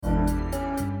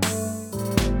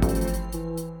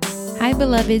Hi,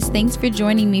 beloveds. Thanks for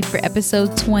joining me for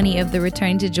episode 20 of the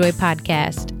Return to Joy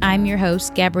podcast. I'm your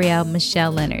host, Gabrielle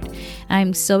Michelle Leonard.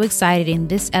 I'm so excited. In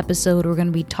this episode, we're going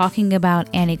to be talking about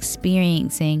and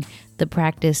experiencing the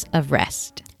practice of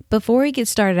rest. Before we get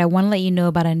started, I want to let you know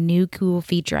about a new cool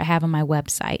feature I have on my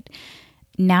website.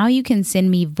 Now you can send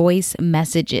me voice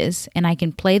messages, and I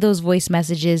can play those voice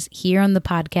messages here on the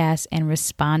podcast and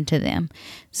respond to them.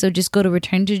 So just go to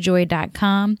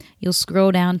returntojoy.com. You'll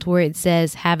scroll down to where it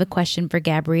says, have a question for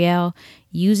Gabrielle.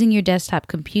 Using your desktop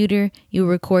computer, you'll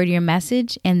record your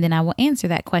message, and then I will answer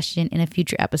that question in a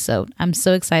future episode. I'm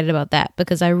so excited about that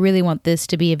because I really want this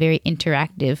to be a very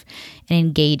interactive and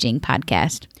engaging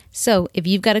podcast. So if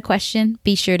you've got a question,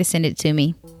 be sure to send it to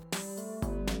me.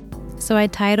 So I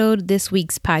titled this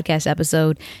week's podcast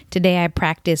episode, Today I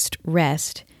Practiced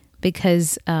Rest,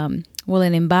 because, it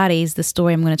embodies the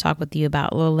story I'm going to talk with you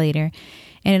about a little later.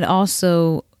 And it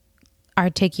also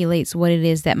articulates what it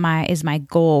is that is my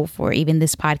goal for even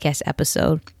this podcast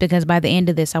episode. Because by the end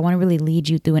of this, I want to really lead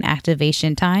you through an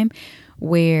activation time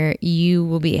where you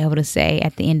will be able to say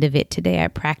at the end of it, today I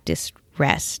practiced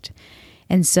rest.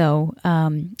 And so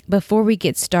before we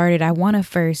get started, I want to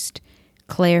first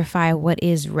clarify what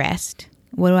is rest.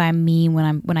 What do I mean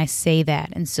when I say that?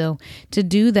 And so to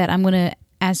do that, I'm going to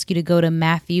ask you to go to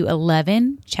Matthew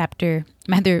chapter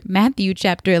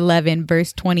 11,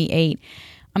 verse 28.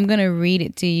 I'm going to read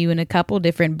it to you in a couple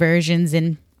different versions,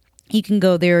 and you can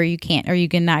go there or you can't, or you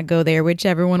can not go there,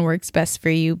 whichever one works best for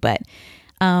you. But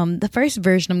the first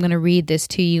version I'm going to read this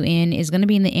to you in is going to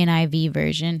be in the NIV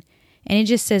version. And it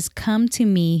just says, "Come to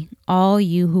me, all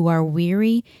you who are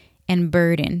weary and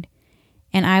burdened,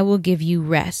 and I will give you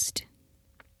rest."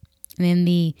 And in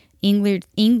the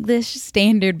English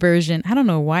Standard Version, I don't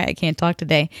know why I can't talk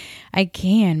today. I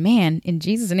can, man, in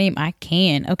Jesus' name, I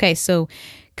can. Okay, so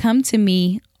come to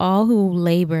me, all who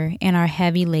labor and are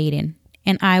heavy laden,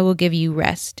 and I will give you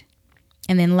rest.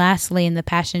 And then lastly, in the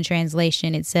Passion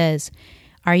Translation, it says,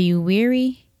 "Are you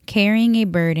weary, carrying a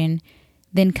burden?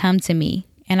 Then come to me,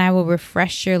 and I will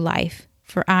refresh your life,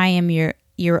 for I am your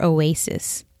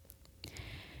oasis."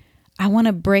 I want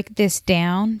to break this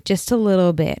down just a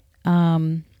little bit.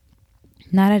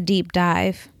 Not a deep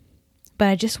dive, but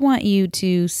I just want you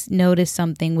to notice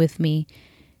something with me.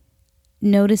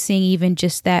 Noticing even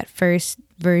just that first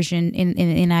version in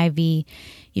NIV,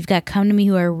 you've got, "Come to me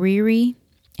who are weary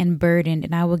and burdened,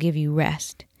 and I will give you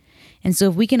rest." And so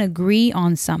if we can agree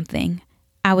on something,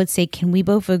 I would say, can we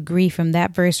both agree from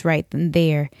that verse right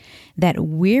there that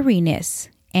weariness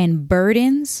and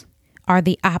burdens are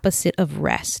the opposite of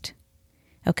rest?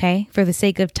 Okay, for the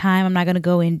sake of time, I'm not going to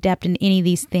go in depth in any of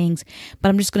these things, but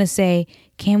I'm just going to say,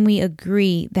 can we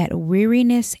agree that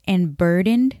weariness and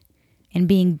burdened and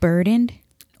being burdened,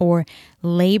 or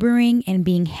laboring and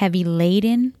being heavy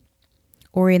laden,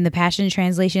 or in the Passion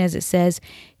Translation, as it says,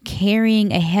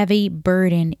 carrying a heavy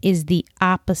burden is the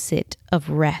opposite of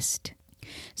rest?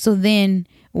 So then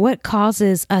what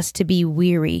causes us to be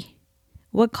weary?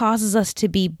 What causes us to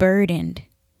be burdened?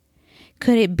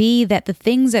 Could it be that the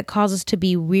things that cause us to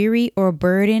be weary or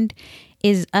burdened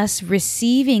is us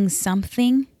receiving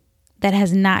something that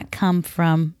has not come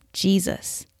from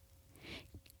Jesus?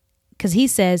 Because he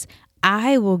says,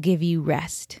 "I will give you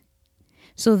rest."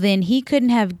 So then he couldn't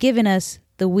have given us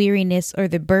the weariness or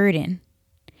the burden.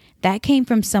 That came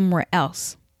from somewhere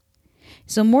else.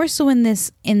 So more so in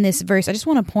this verse, I just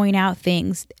want to point out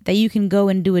things that you can go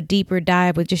and do a deeper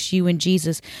dive with just you and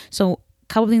Jesus. So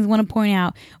couple things I want to point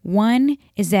out. One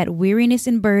is that weariness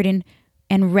and burden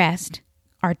and rest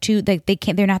are two,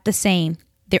 they're not the same.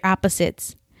 They're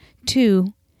opposites.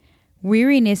 Two,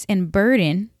 weariness and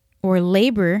burden or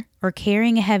labor or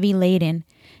carrying a heavy laden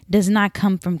does not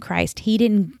come from Christ. He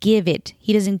didn't give it.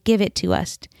 He doesn't give it to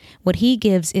us. What he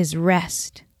gives is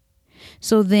rest.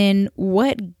 So then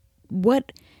what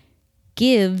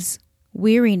gives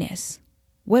weariness?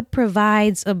 What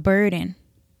provides a burden?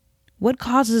 What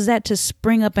causes that to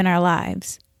spring up in our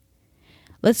lives?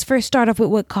 Let's first start off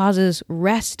with what causes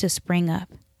rest to spring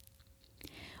up.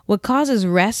 What causes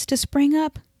rest to spring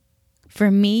up,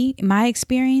 for me, my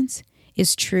experience,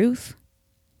 is truth.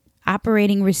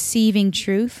 Receiving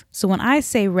truth. So when I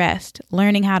say rest,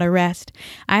 learning how to rest,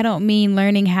 I don't mean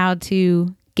learning how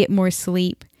to get more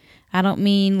sleep. I don't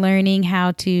mean learning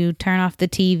how to turn off the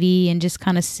TV and just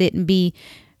kind of sit and be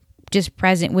just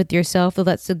present with yourself, though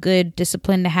that's a good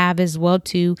discipline to have as well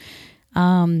too.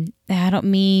 I don't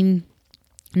mean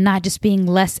not just being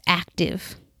less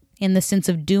active in the sense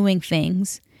of doing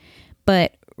things,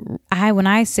 but when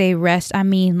I say rest, I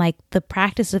mean like the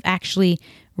practice of actually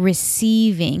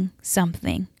receiving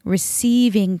something,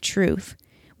 receiving truth,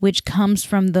 which comes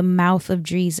from the mouth of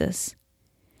Jesus.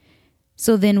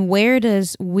 So then where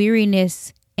does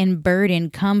weariness and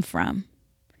burden come from?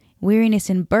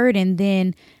 Weariness and burden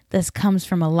then this comes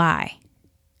from a lie.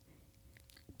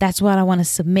 That's what I want to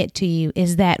submit to you,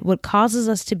 is that what causes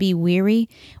us to be weary,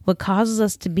 what causes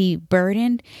us to be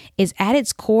burdened, is at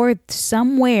its core,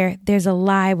 somewhere there's a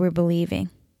lie we're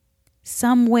believing.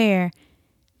 Somewhere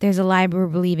there's a lie we're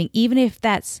believing, even if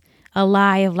that's a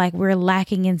lie of like we're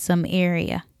lacking in some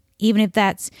area. Even if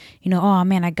that's, oh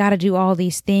man, I got to do all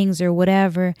these things or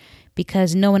whatever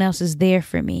because no one else is there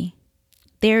for me.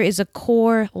 There is a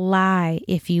core lie,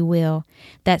 if you will,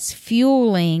 that's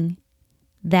fueling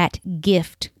that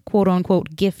gift, quote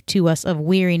unquote, gift to us of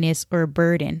weariness or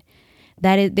burden.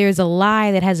 There's a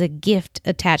lie that has a gift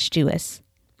attached to us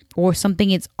or something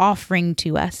it's offering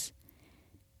to us.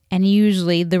 And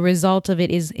usually the result of it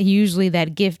is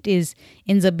that gift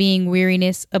ends up being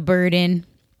weariness, a burden,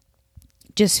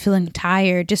 just feeling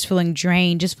tired, just feeling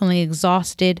drained, just feeling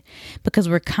exhausted because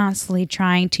we're constantly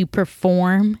trying to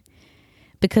perform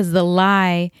because the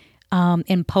lie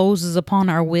imposes upon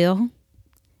our will.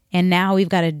 And now we've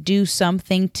got to do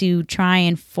something to try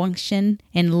and function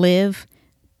and live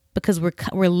because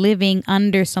we're living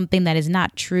under something that is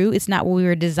not true. It's not what we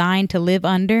were designed to live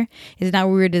under. It's not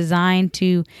what we were designed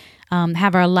to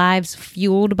have our lives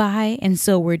fueled by. And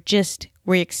so we're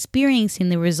experiencing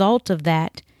the result of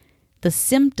that. The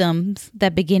symptoms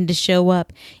that begin to show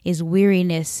up is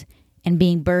weariness and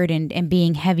being burdened and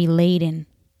being heavy laden.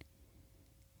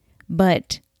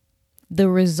 But the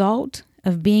result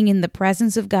of being in the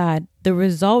presence of God, the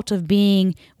result of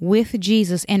being with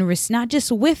Jesus and not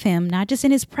just with him, not just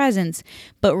in his presence,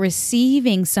 but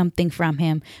receiving something from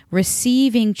him,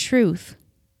 receiving truth.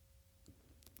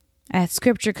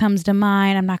 Scripture comes to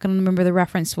mind. I'm not going to remember the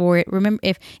reference for it. Remember,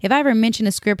 if I ever mention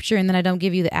a scripture and then I don't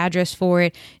give you the address for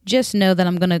it, just know that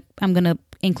I'm gonna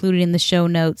include it in the show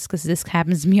notes because this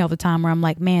happens to me all the time where I'm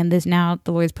like, man, this now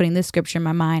the Lord's putting this scripture in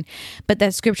my mind. But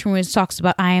that scripture when it talks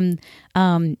about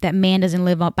that man doesn't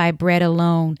live up by bread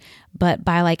alone, but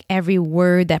by like every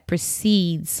word that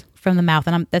proceeds from the mouth.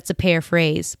 And that's a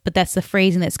paraphrase, but that's the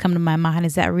phrasing that's come to my mind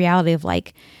is that reality of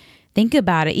like, think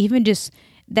about it, even just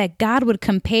that God would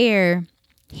compare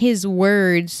his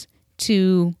words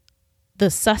to the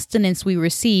sustenance we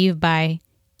receive by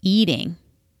eating.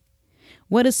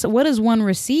 What does one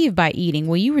receive by eating?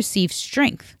 Well, you receive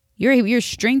strength. You're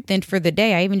strengthened for the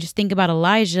day. I even just think about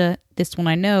Elijah, this one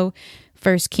I know,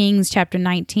 1 Kings chapter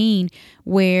 19,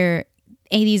 where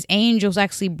these angels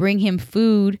actually bring him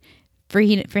food for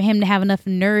him to have enough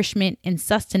nourishment and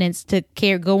sustenance to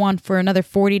go on for another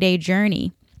 40-day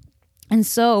journey. And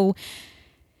so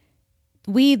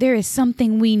there is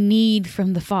something we need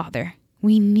from the Father.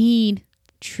 We need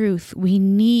truth.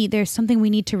 There's something we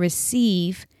need to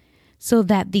receive so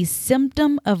that the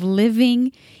symptom of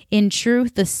living in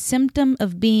truth, the symptom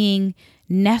of being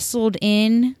nestled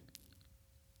in,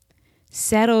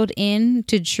 settled in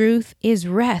to truth is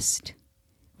rest.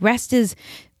 This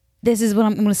is what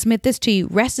I'm going to submit this to you.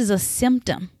 Rest is a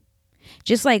symptom.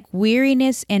 Just like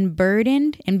weariness and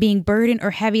burdened and being burdened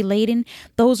or heavy laden,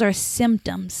 those are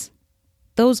symptoms.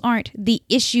 Those aren't the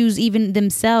issues even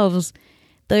themselves.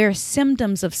 They are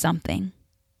symptoms of something.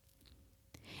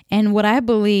 And what I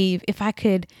believe, if I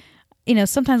could,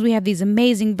 sometimes we have these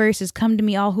amazing verses, come to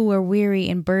me all who are weary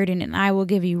and burdened and I will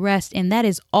give you rest. And that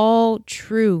is all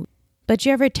true. But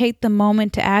you ever take the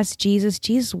moment to ask Jesus,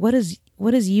 what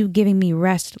does you giving me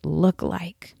rest look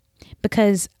like?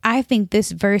 Because I think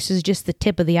this verse is just the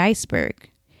tip of the iceberg.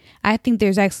 I think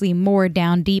there's actually more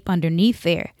down deep underneath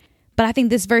there. But I think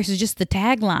this verse is just the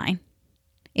tagline.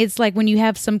 It's like when you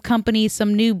have some company,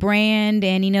 some new brand,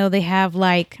 and, they have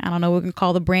like, I don't know, we're going to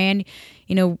call the brand,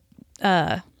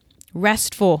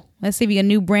 Restful. Let's say a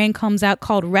new brand comes out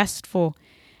called Restful.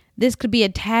 This could be a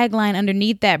tagline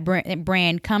underneath that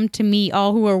brand. Come to me,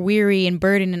 all who are weary and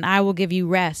burdened, and I will give you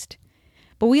rest.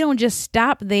 But we don't just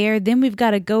stop there. Then we've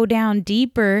got to go down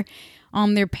deeper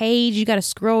on their page. You got to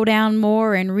scroll down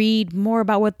more and read more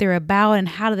about what they're about and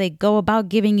how do they go about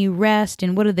giving you rest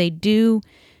and what do they do.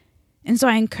 And so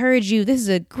I encourage you, this is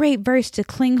a great verse to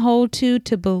cling hold to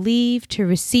believe, to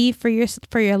receive for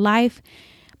your life,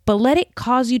 but let it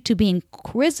cause you to be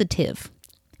inquisitive.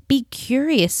 Be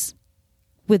curious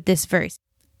with this verse.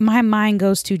 My mind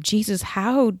goes to Jesus,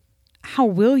 how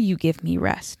will you give me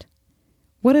rest?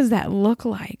 What does that look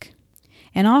like?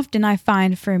 And often I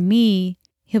find for me,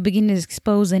 he'll begin to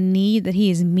expose a need that he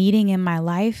is meeting in my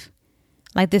life.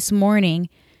 Like this morning,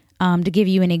 to give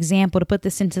you an example, to put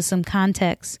this into some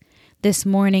context, this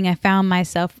morning I found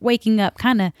myself waking up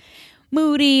kind of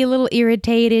moody, a little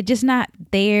irritated, just not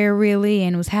there really,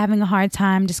 and was having a hard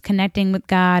time just connecting with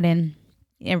God. And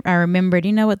I remembered,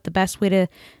 you know what, the best way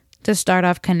to start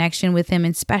off connection with him,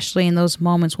 especially in those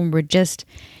moments when we're just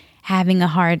having a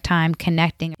hard time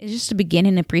connecting, is just to begin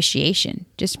in appreciation,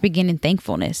 just to begin in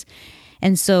thankfulness.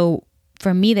 And so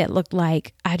for me, that looked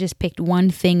like I just picked one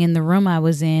thing in the room I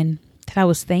was in that I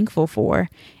was thankful for.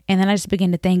 And then I just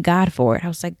began to thank God for it. I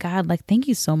was like, God, like, thank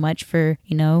you so much for,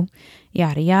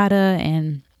 yada, yada.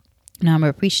 And I'm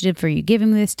appreciative for you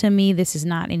giving this to me. This is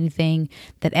not anything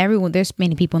that there's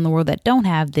many people in the world that don't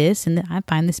have this. And I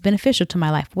find this beneficial to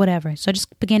my life, whatever. So I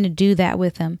just began to do that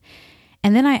with him.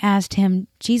 And then I asked him,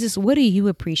 Jesus, what do you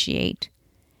appreciate?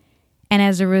 And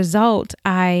as a result,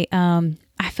 I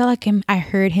felt like I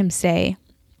heard him say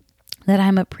that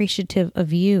I'm appreciative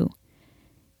of you.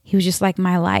 He was just like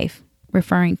my life,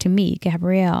 referring to me,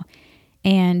 Gabrielle.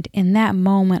 And in that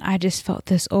moment, I just felt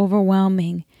this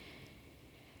overwhelming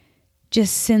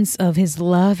just sense of his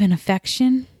love and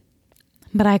affection.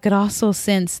 But I could also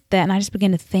sense that, and I just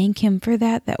began to thank him for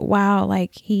that wow,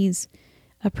 like he's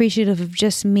appreciative of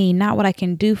just me, not what I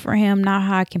can do for him, not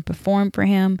how I can perform for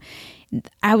him.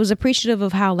 I was appreciative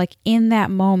of how, like, in that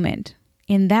moment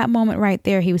right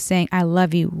there, he was saying, I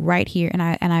love you right here. And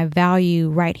I value you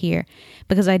right here,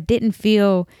 because I didn't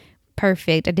feel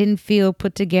perfect. I didn't feel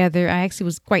put together. I actually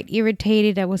was quite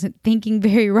irritated. I wasn't thinking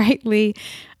very rightly.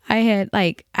 I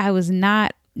was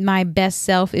not my best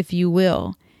self, if you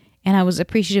will. And I was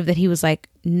appreciative that he was like,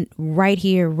 right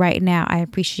here, right now, I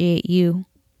appreciate you.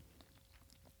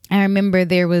 I remember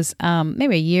there was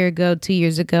maybe a year ago, 2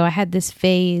 years ago, I had this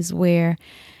phase where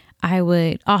I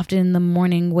would often in the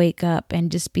morning wake up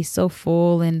and just be so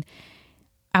full. And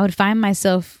I would find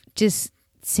myself just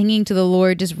singing to the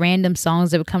Lord, just random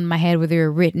songs that would come to my head, whether they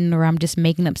were written or I'm just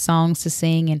making up songs to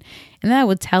sing. And then I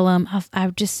would tell him, I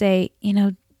would just say,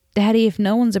 Daddy, if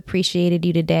no one's appreciated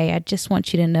you today, I just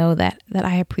want you to know that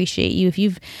I appreciate you. If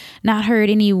you've not heard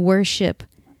any worship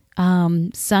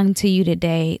sung to you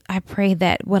today, I pray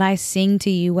that what I sing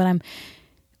to you, what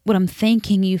I'm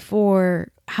thanking you for,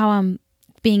 how I'm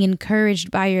being encouraged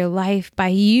by your life, by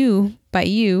you,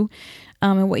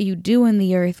 and what you do in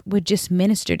the earth would just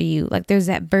minister to you. Like there's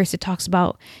that verse that talks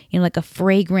about, like a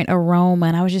fragrant aroma.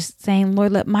 And I was just saying,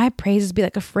 Lord, let my praises be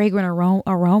like a fragrant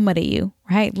aroma to you,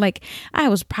 right? Like I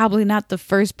was probably not the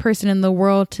first person in the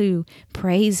world to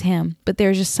praise him, but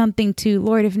there's just something to,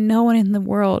 Lord, if no one in the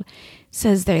world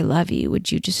says they love you,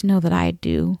 would you just know that I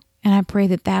do? And I pray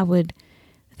that would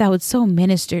so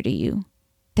minister to you.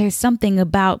 There's something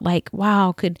about like,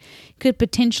 wow, could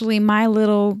potentially my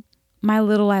little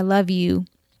I love you,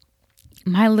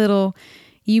 my little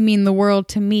you mean the world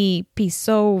to me be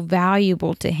so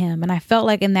valuable to him. And I felt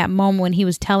like in that moment when he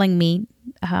was telling me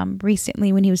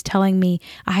recently, when he was telling me,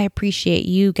 I appreciate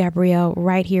you, Gabrielle,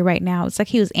 right here, right now. It's like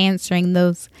he was answering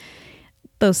those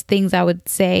things I would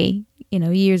say,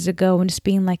 years ago, and just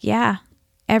being like, yeah,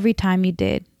 every time you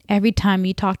did. Every time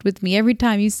you talked with me, every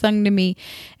time you sung to me,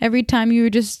 every time you were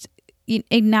just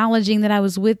acknowledging that I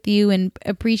was with you and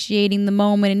appreciating the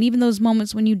moment. And even those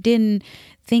moments when you didn't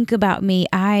think about me,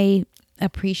 I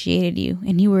appreciated you.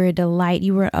 And you were a delight.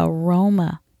 You were an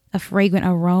aroma, a fragrant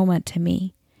aroma to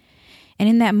me. And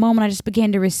in that moment, I just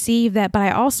began to receive that. But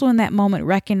I also in that moment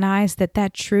recognized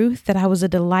that truth, that I was a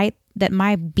delight, that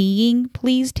my being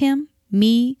pleased him.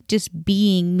 Me just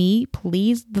being me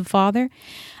pleased the Father.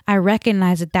 I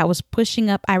recognize that was pushing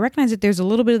up. I recognize that there's a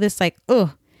little bit of this like, a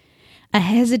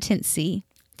hesitancy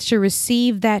to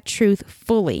receive that truth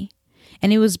fully.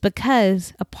 And it was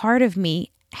because a part of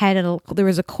me there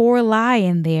was a core lie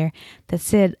in there that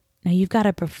said, no, you've got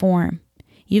to perform.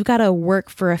 You've got to work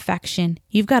for affection.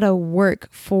 You've got to work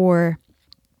to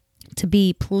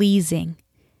be pleasing.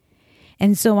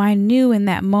 And so I knew in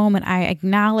that moment, I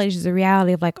acknowledged the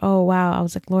reality of like, oh, wow. I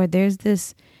was like, Lord, there's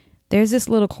this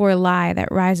little core lie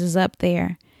that rises up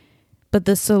there. But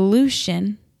the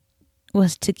solution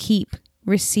was to keep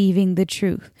receiving the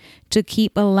truth, to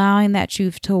keep allowing that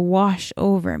truth to wash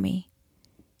over me.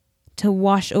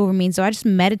 And so I just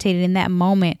meditated in that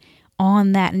moment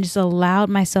on that and just allowed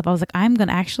myself. I was like, I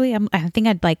think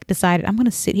I'd like decided I'm going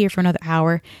to sit here for another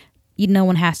hour. No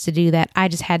one has to do that. I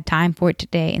just had time for it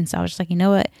today. And so I was just like, you know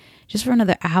what? Just for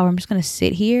another hour, I'm just going to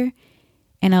sit here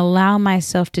and allow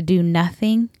myself to do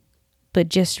nothing but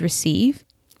just receive.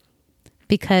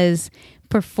 Because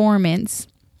performance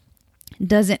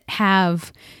doesn't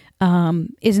have,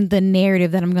 isn't the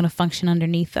narrative that I'm going to function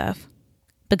underneath of.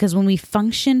 Because when we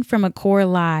function from a core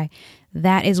lie,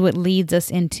 that is what leads us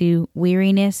into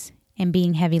weariness and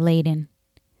being heavy laden.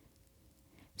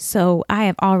 So I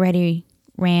have already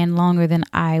ran longer than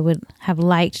I would have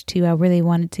liked to. I really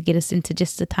wanted to get us into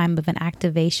just a time of an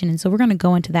activation. And so we're going to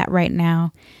go into that right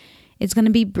now. It's going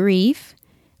to be brief,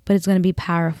 but but it's going to be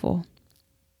powerful.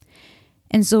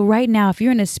 And so right now, if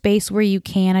you're in a space where you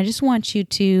can, I just want you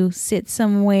to sit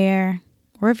somewhere,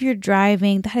 or if you're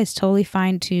driving, that is totally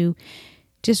fine too.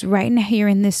 Just right now here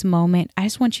in this moment, I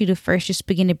just want you to first just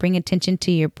begin to bring attention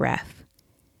to your breath.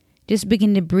 Just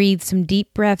begin to breathe some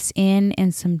deep breaths in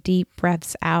and some deep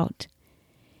breaths out,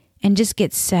 and just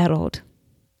get settled.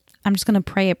 I'm just going to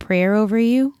pray a prayer over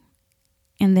you,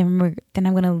 and then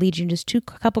I'm going to lead you just to a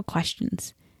couple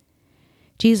questions.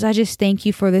 Jesus, I just thank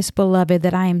you for this beloved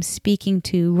that I am speaking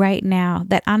to right now,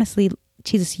 that honestly,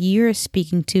 Jesus, you're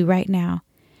speaking to right now.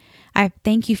 I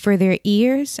thank you for their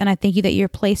ears, and I thank you that you're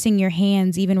placing your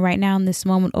hands even right now in this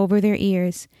moment over their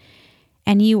ears,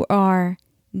 and you are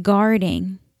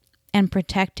guarding and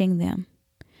protecting them.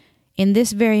 In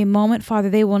this very moment,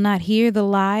 Father, they will not hear the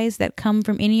lies that come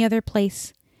from any other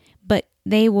place, but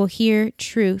they will hear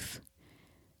truth.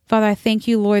 Father, I thank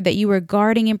you, Lord, that you are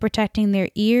guarding and protecting their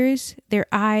ears, their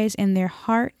eyes, and their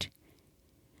heart.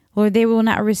 Lord, they will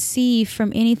not receive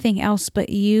from anything else but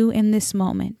you in this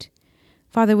moment.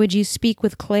 Father, would you speak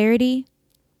with clarity?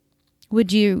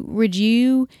 Would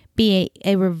you be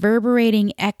a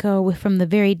reverberating echo from the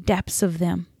very depths of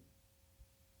them?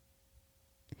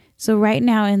 So right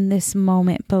now in this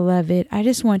moment, beloved, I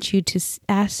just want you to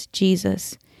ask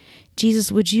Jesus,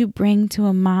 would you bring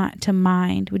to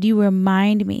mind, would you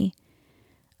remind me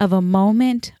of a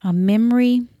moment, a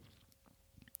memory,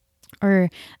 or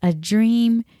a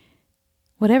dream,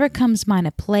 whatever comes to mind,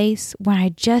 a place where I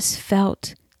just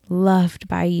felt loved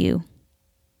by you?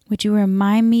 Would you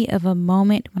remind me of a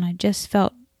moment when I just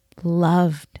felt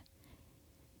loved?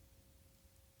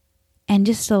 And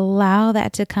just allow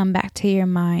that to come back to your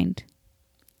mind.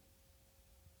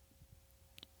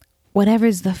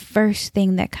 Whatever's the first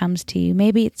thing that comes to you.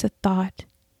 Maybe it's a thought.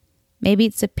 Maybe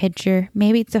it's a picture.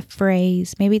 Maybe it's a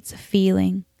phrase. Maybe it's a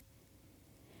feeling.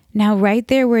 Now, right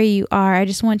there where you are, I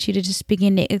just want you to just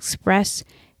begin to express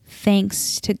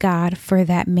thanks to God for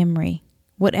that memory.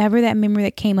 Whatever that memory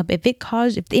that came up,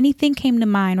 if anything came to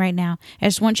mind right now, I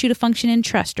just want you to function in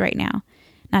trust right now.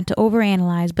 Not to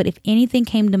overanalyze, but if anything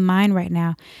came to mind right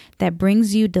now that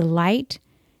brings you delight,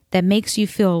 that makes you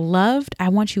feel loved, I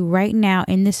want you right now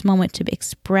in this moment to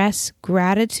express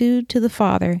gratitude to the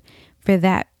Father for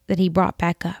that he brought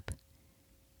back up.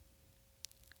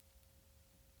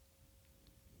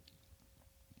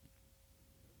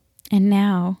 And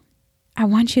now I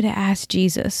want you to ask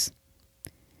Jesus,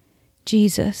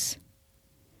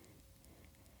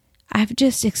 I've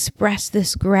just expressed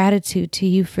this gratitude to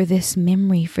you for this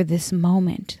memory, for this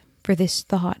moment, for this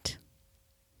thought.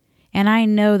 And I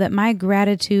know that my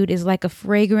gratitude is like a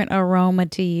fragrant aroma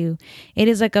to you. It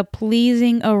is like a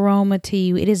pleasing aroma to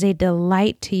you. It is a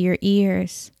delight to your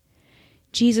ears.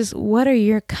 Jesus, what are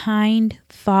your kind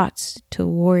thoughts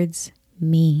towards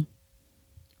me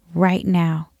right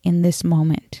now in this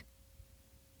moment?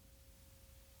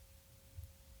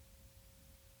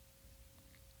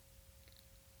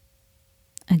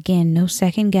 Again, no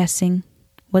second guessing.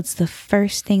 What's the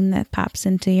first thing that pops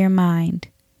into your mind?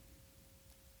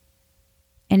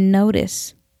 And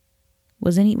notice, were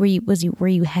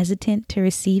you hesitant to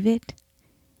receive it?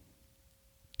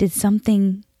 Did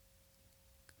something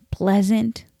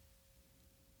pleasant,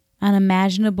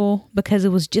 unimaginable, because it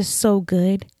was just so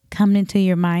good, come into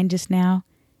your mind just now?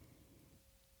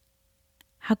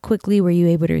 How quickly were you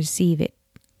able to receive it?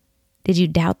 Did you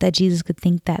doubt that Jesus could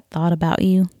think that thought about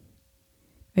you?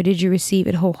 Or did you receive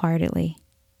it wholeheartedly?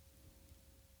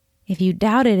 If you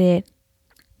doubted it,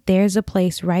 there's a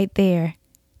place right there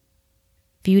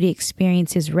for you to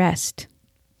experience his rest.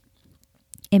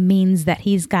 It means that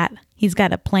he's got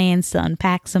a plan to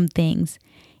unpack some things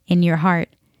in your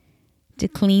heart, to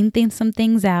clean some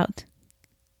things out,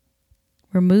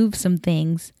 remove some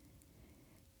things,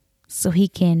 so he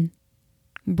can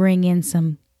bring in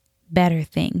some better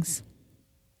things.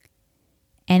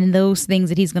 And those things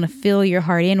that he's going to fill your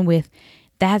heart in with,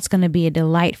 that's going to be a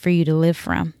delight for you to live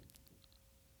from.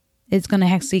 It's going to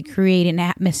actually create an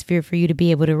atmosphere for you to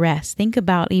be able to rest. Think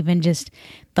about even just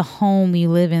the home you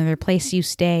live in, the place you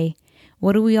stay.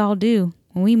 What do we all do?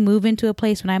 When we move into a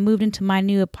place, when I moved into my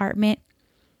new apartment,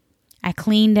 I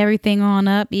cleaned everything on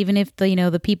up. Even if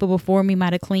the people before me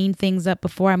might have cleaned things up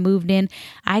before I moved in,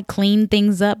 I cleaned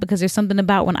things up because there's something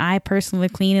about when I personally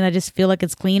clean it, I just feel like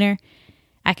it's cleaner.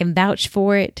 I can vouch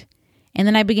for it. And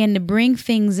then I began to bring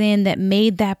things in that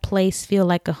made that place feel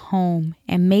like a home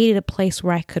and made it a place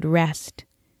where I could rest.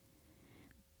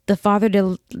 The Father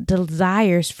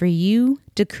desires for you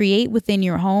to create within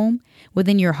your home,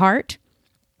 within your heart,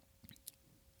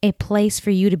 a place for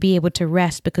you to be able to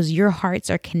rest because your hearts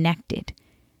are connected.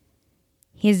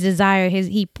 His desire,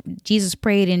 Jesus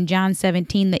prayed in John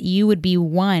 17 that you would be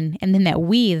one, and then that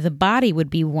we, the body,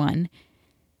 would be one.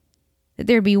 That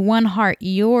there be one heart,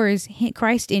 yours,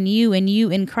 Christ in you, and you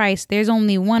in Christ. There's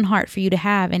only one heart for you to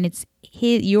have, and it's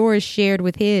yours shared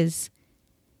with his.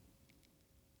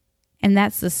 And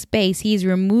that's the space. He's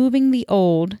removing the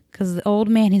old, because the old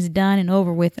man is done and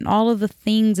over with, and all of the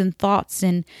things and thoughts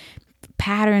and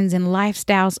patterns and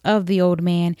lifestyles of the old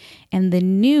man, and the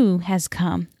new has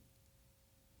come.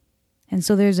 And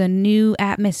so there's a new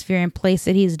atmosphere in place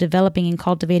that he's developing and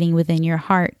cultivating within your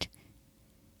heart.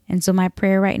 And so my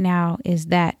prayer right now is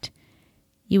that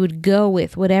you would go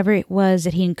with whatever it was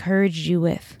that he encouraged you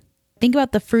with. Think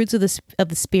about the fruits of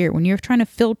the Spirit. When you're trying to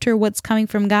filter what's coming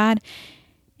from God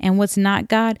and what's not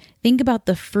God, think about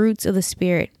the fruits of the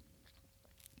Spirit.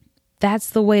 That's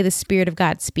the way the Spirit of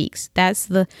God speaks. That's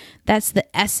the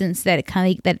essence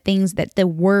that the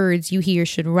words you hear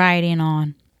should ride in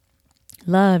on.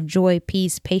 Love, joy,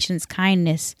 peace, patience,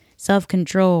 kindness,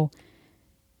 self-control.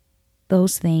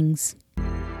 Those things.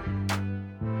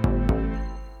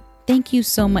 Thank you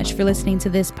so much for listening to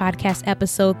this podcast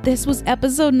episode. This was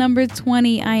episode number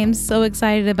 20. I am so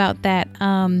excited about that.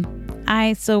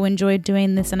 I so enjoyed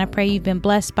doing this, and I pray you've been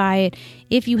blessed by it.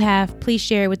 If you have, please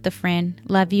share it with a friend.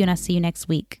 Love you, and I'll see you next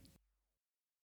week.